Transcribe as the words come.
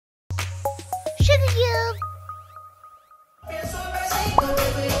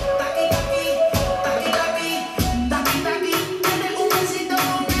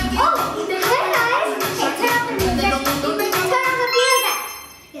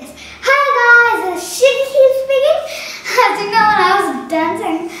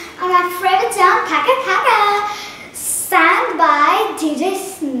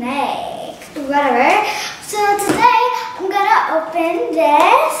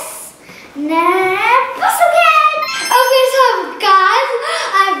Okay, so guys,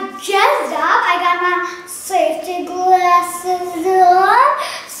 I'm just up. I got my safety glasses on.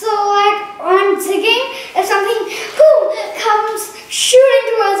 So like when I'm digging, if something boom comes shooting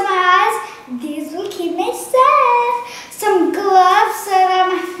towards my eyes, these will keep me safe. Some gloves so that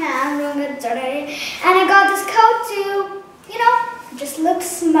my hands won't get dirty. And I got this coat to, just look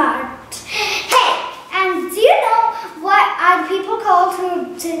smart. Hey, and do you know what are people called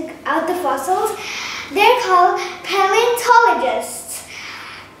who dig out the fossils? They're called paleontologists.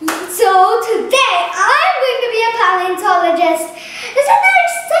 So today I'm going to be a paleontologist. Isn't that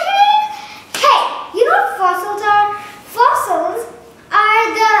exciting? Hey, you know what fossils are? Fossils are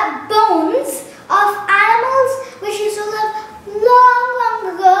the bones of animals which used to live long,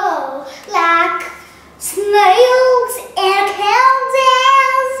 long ago, like snails and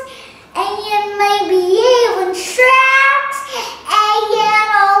pandas, and maybe even sharks, and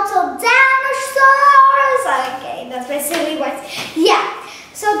also dinosaurs. Okay, that's my silly words. Yeah,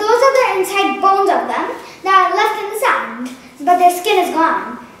 so those are the inside bones of them that are left in the sand, but their skin is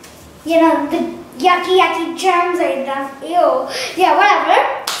gone. The yucky germs are in them. Ew. Yeah,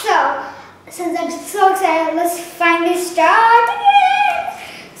 whatever. So, since I'm so excited, let's finally start again.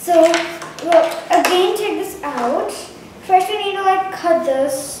 So, we'll again take this out. First, we need to cut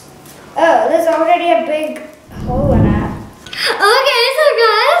this. Oh, there's already a big hole in it. Okay, so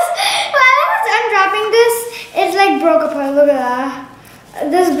guys, while I was unwrapping this, it's broke apart. Look at that.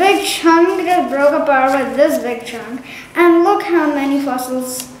 This big chunk just broke apart with this big chunk. And look how many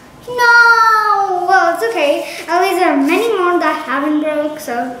fossils. No! Well, it's okay. At least there are many more that haven't broke,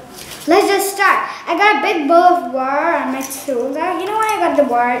 so let's just start. I got a big bowl of water and my tools out. You know why I got the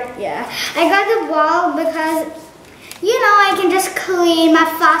water? Yeah. I got the wall because, I can just clean my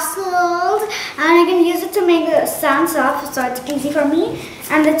fossils and I can use it to make the sand soft, so it's easy for me.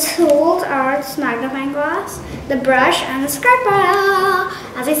 And the tools are this magnifying glass, the brush, and the scraper,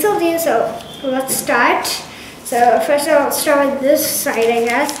 as I told you. So let's start. So first I'll start with this side, I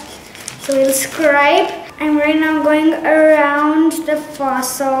guess. So we'll scrape. And right now I'm going around the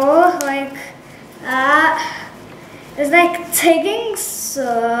fossil like that. It's taking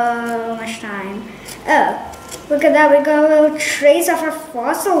so much time. Oh, look at that. We got a little trace of our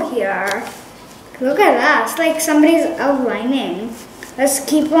fossil here. Look at that. It's like somebody's outlining. Let's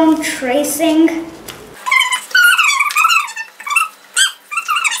keep on tracing.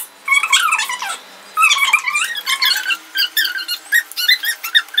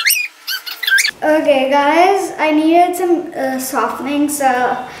 Okay guys, I needed some softening, so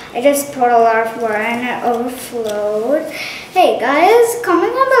I just poured a lot of water and it overflowed. Hey guys,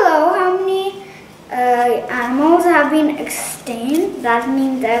 comment down below how many animals have been extinct. That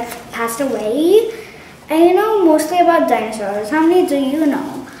means they've passed away. I know mostly about dinosaurs. How many do you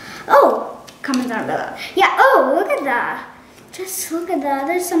know? Oh, comment down below. Yeah, oh, look at that. Just look at that.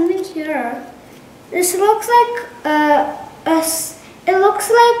 There's something here. This looks like it looks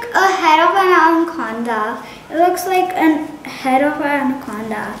like a head of an anaconda. It looks like a head of an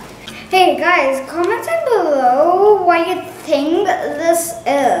anaconda. Hey guys, comment down below what you think this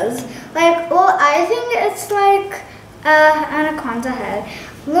is. Well, I think it's like an anaconda head.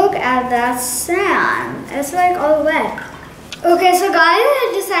 Look at that sand. It's all wet. Okay, so guys,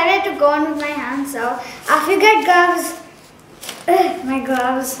 I decided to go on with my hands. So after you get gloves, my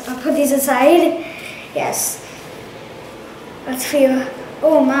gloves, I'll put these aside. Yes. Let's feel.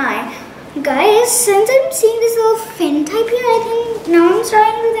 Oh my. Guys, since I'm seeing this little fin type here, I think now I'm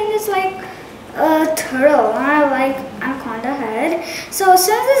starting to think it's like a turtle, not like anaconda head. So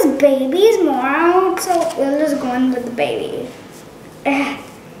since this baby is more out, so we'll just go in with the baby.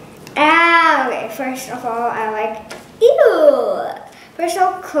 Okay, first of all, ew. First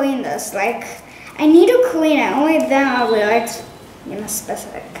I'll clean this. I need to clean it, only then I'll be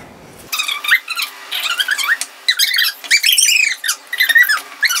specific.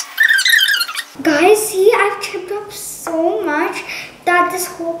 Guys, see, I've chipped up so much that this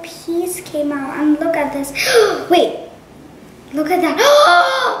whole piece came out. And look at this. Wait, look at that.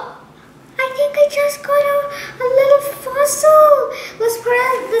 I think I just got a little fossil. Let's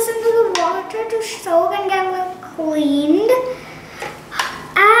put this into the water to soak and get a little cleaned.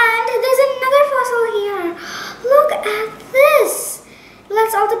 And there's another fossil here. Look at this.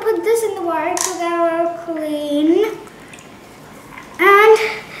 Let's also put this in the water to get a little clean. And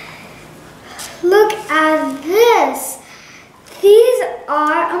look at this. These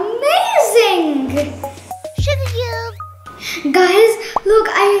are amazing. Guys, look,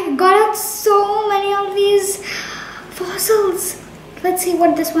 I got out so many of these fossils. Let's see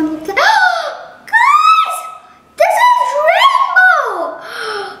what this one looks like. Guys, this is rainbow.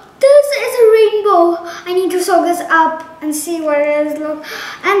 This is go. I need to soak this up and see what it is. Look.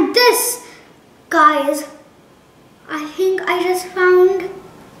 And this, guys, I think I just found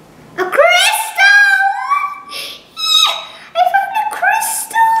a crystal. I found a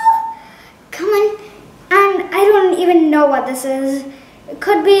crystal. Come on. And I don't even know what this is. It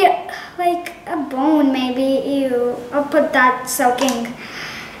could be like a bone maybe. Ew. I'll put that soaking.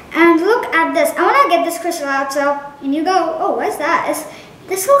 And look at this. I want to get this crystal out, so and you go, oh, what's that?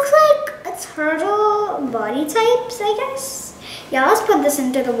 This looks like a turtle body types, I guess. Yeah, let's put this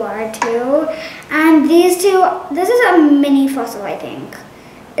into the water too. And these two, this is a mini fossil, I think.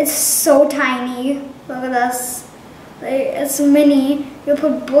 It's so tiny. Look at this. Like, it's mini. You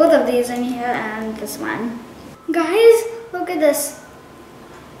put both of these in here and this one. Guys, look at this.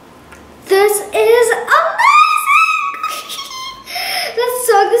 This is amazing! Let's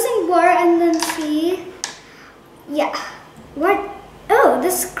soak this in water and then see. Yeah. What? Oh,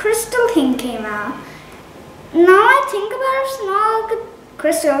 this crystal thing came out. Now I think about it, it's not like a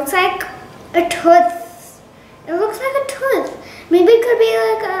crystal. It's like a tooth. It looks like a tooth. Maybe it could be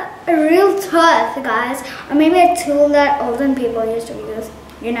like a real tooth, guys. Or maybe a tool that olden people used to use.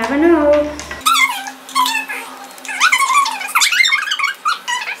 You never know.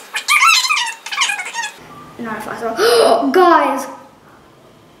 Not a fossil. Guys,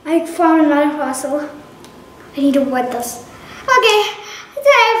 I found another fossil. I need to wet this. Okay,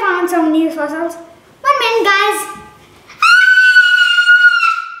 today I found some new fossils. 1 minute, guys.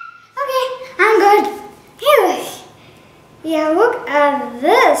 Okay, I'm good. Phew. Yeah, look at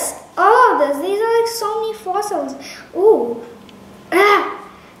this. All of this. These are like so many fossils. Ooh.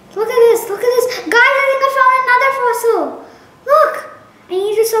 Look at this. Look at this. Guys, I think I found another fossil. Look. I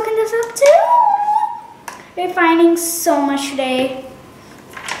need to soak this up too. We're finding so much today.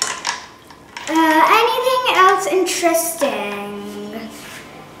 Anything else interesting?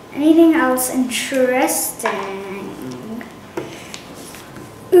 Anything else interesting?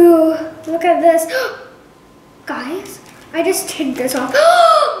 Ooh, look at this. Guys, I just took this off. Guys!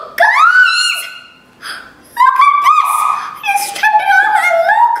 Look at this! I just took it off and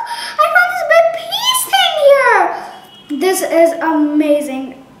look! I found this big piece thing here! This is amazing.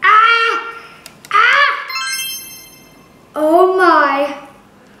 Oh my.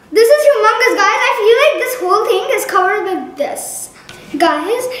 This is humongous, guys. I feel like this whole thing is covered with this.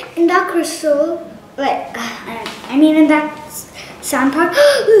 Guys, in that crystal, like, I mean in that sand part,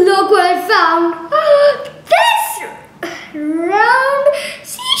 look what I found. This round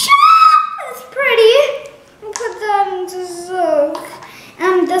seashell. It's pretty. I'll put that into soak.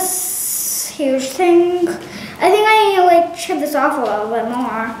 And this huge thing, I think I need to like chip this off a little bit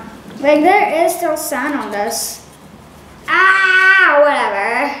more. Like there is still sand on this.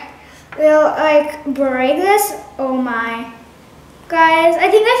 Whatever. We'll like break this. Oh my. Guys, I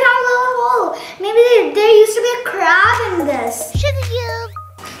think I found a little hole. Maybe there used to be a crab in this. SugarCube.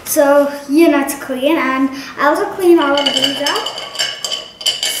 So, nuts clean, and I also clean all of these up.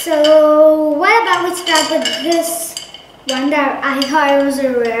 So, what about we start with this one that I thought it was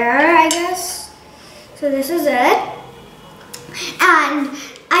a rare, I guess. So this is it. And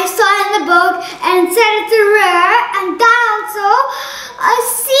I saw it in the book and it said it's a rare, and that also a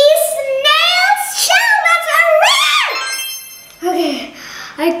sea snail's shell. That's a rare. Okay,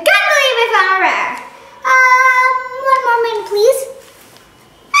 I can't believe I found a rare. 1 more minute, please.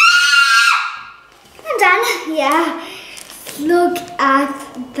 I'm done. Yeah, look at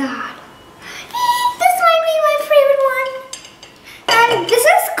that. This might be my favorite one. And this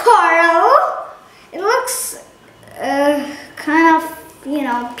is coral. It looks kind of,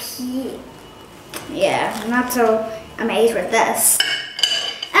 yeah, not so amazed with this.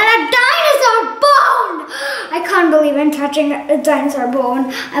 And a dinosaur bone! I can't believe I'm touching a dinosaur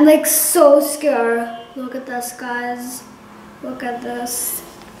bone. I'm like so scared. Look at this, guys. Look at this.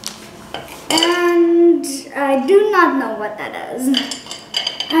 And I do not know what that is.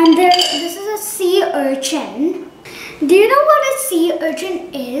 And this is a sea urchin. Do you know what a sea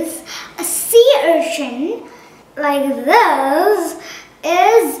urchin is? A sea urchin like this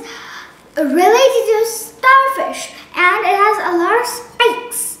is related to starfish, and it has a lot of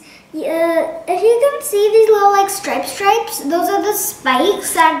spikes. If you can see these little like stripes, those are the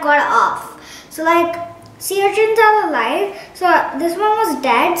spikes that got off. So like sea urchins are alive, so this one was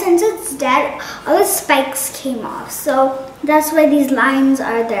dead. Since it's dead, all the spikes came off. So that's why these lines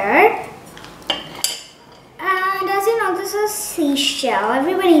are there. And as you know, this is a seashell.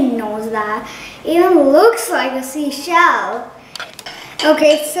 Everybody knows that. It even looks like a seashell.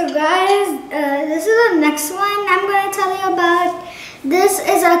 Okay, so guys, this is the next one I'm going to tell you about. This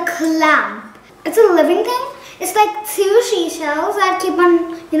is a clam. It's a living thing. It's like 2 seashells that keep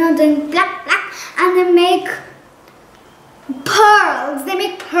on, doing black, black, and they make pearls. They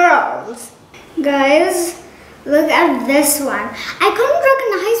make pearls. Guys, look at this one. I couldn't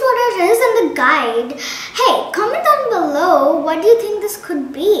recognize what it is in the guide. Hey, comment down below, what do you think this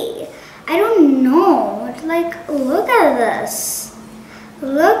could be? I don't know. Like, look at this.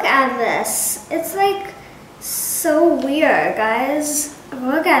 Look at this. It's like so weird, guys.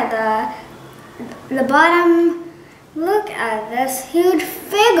 Look at the bottom. Look at this huge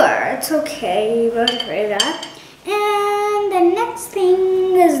figure. It's okay, you won't worry that. And the next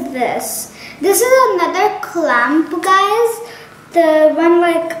thing is this. This is another clamp, guys. The one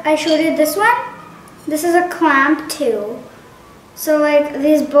like I showed you, this one. This is a clamp too. So like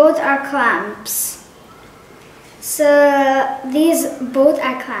these both are clamps. So these both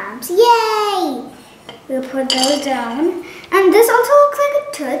are clamps. Yay! We'll put those down. And this also looks like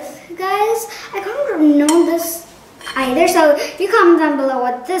a tooth, guys. I couldn't know this either. So you comment down below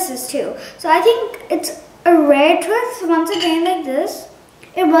what this is too. So I think it's a rare tooth, once again, like this.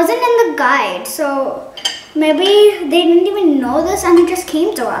 It wasn't in the guide, so maybe they didn't even know this and it just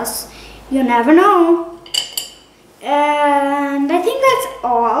came to us. You never know. And I think that's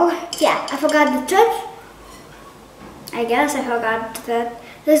all. Yeah, I forgot the tooth. I guess I forgot that.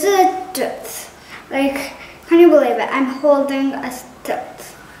 This is a tooth. Like, can you believe it? I'm holding a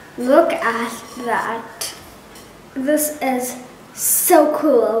tooth. Look at that. This is so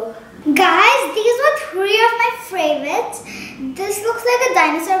cool. Guys, these were 3 of my favorites. This looks like a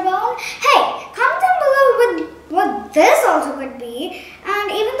dinosaur bone. Hey, comment down below what this also could be.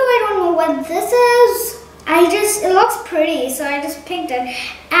 And even though I don't know what this is, it looks pretty, so I just picked it. And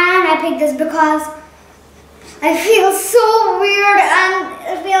I picked this because I feel so weird and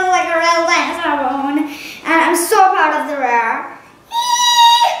it feels like a real dinosaur bone. And I'm so proud of the rare.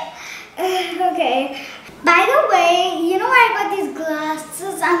 Okay. By the way, you know where I got these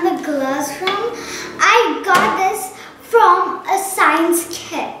glasses and the gloves from? I got this from a science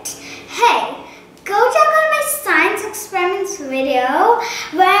kit. Hey, go check out my science experiments video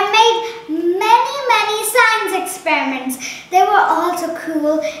where I made many science experiments. They were all so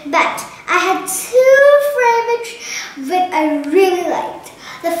cool, but I had 2 favorites that I really liked.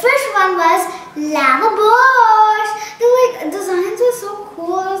 The first one was lava boars. The designs were so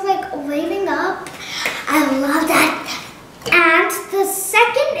cool. It was like waving up. I love that. And the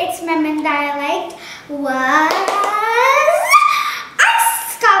second experiment that I liked was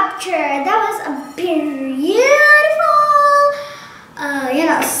ice sculpture. That was a beautiful,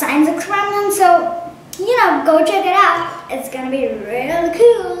 science experiment. So, go check it out. It's gonna be really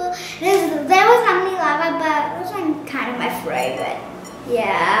cool. There was not any lava, but it was kind of my favorite.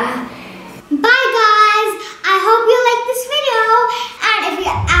 Yeah. Bye guys. I hope you liked this video. And if you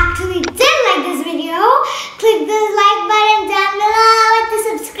actually did like this video, click the like button.